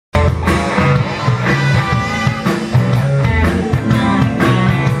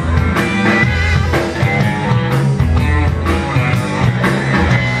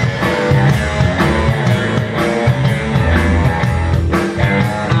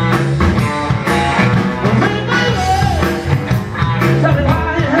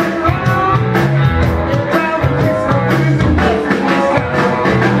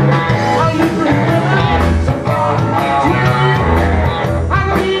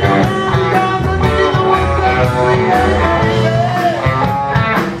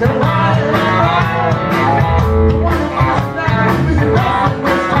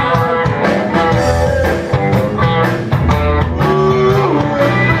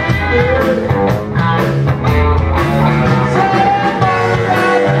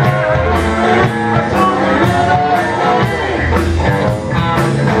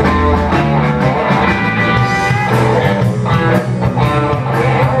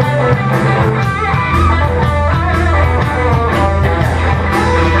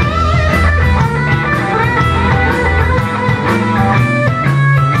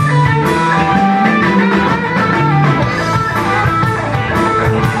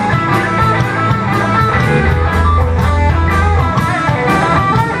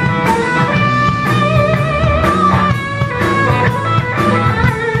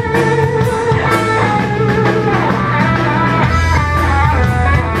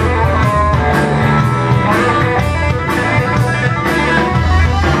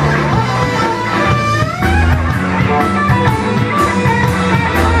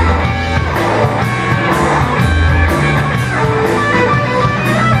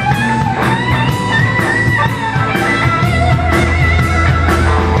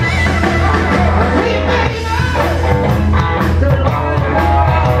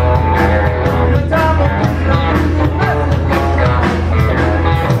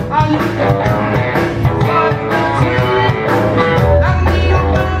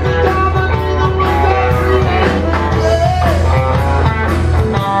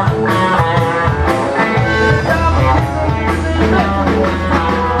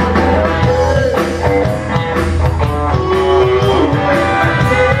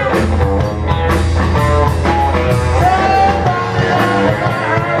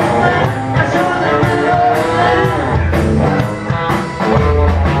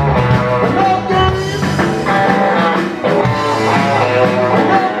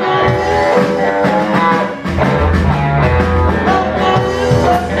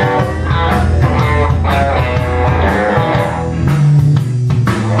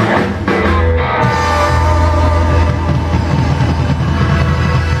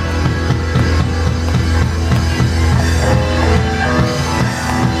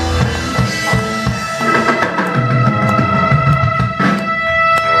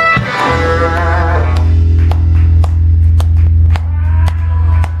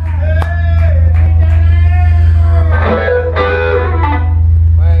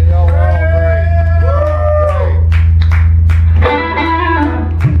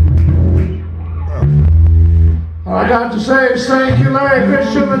got to say is thank you, Larry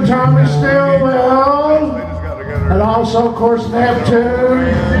Grisham and Tommy Stillwell. And also, of course, Neptune.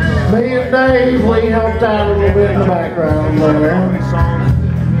 Me and Dave, we helped out a little bit in the background there.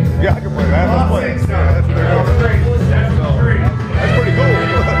 Yeah, I can play that. Let's play it. That's what they're doing. That's pretty cool.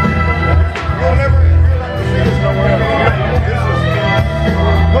 You'll never see this nowhere else.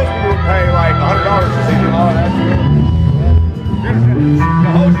 Most people would pay like $100 to see this. Oh, that's good.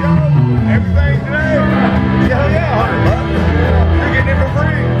 The whole show, everything today. Hell yeah, $100. You're getting it for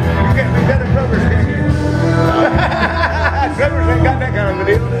free. You can't do that at Covers, can you? Covers ain't got that kind of a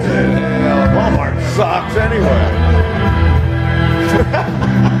deal. Walmart sucks anyway.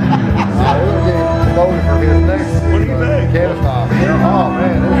 We're getting voted for his next. What do you think? Kennesaw. Oh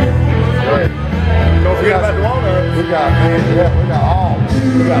man, this is great. Don't forget about the walnuts. We got all.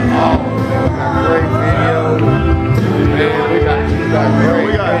 We got great videos. Man, we got great.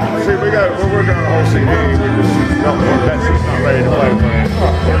 We're working on a whole CD. We just don't work. That shit's not ready to play.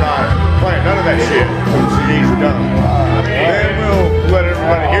 We're not playing none of that shit. The CDs are done. Then we'll let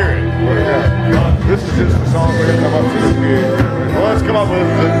everybody hear it. This is just the song we're gonna come up with. Well, let's come up with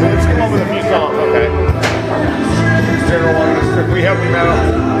a few songs, okay? General wanted us to. We helped him out.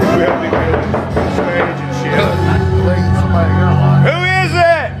 We helped him out on stage and shit. Who is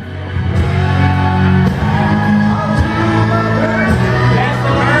it?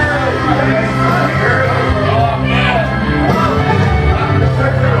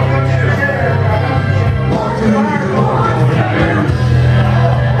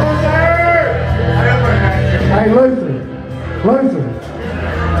 Hey, Luther,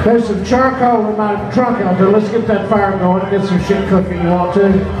 there's some charcoal in my trunk out there. Let's get that fire going and get some shit cooking. You want to?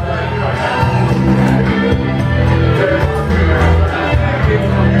 Did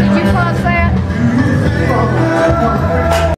you pause that?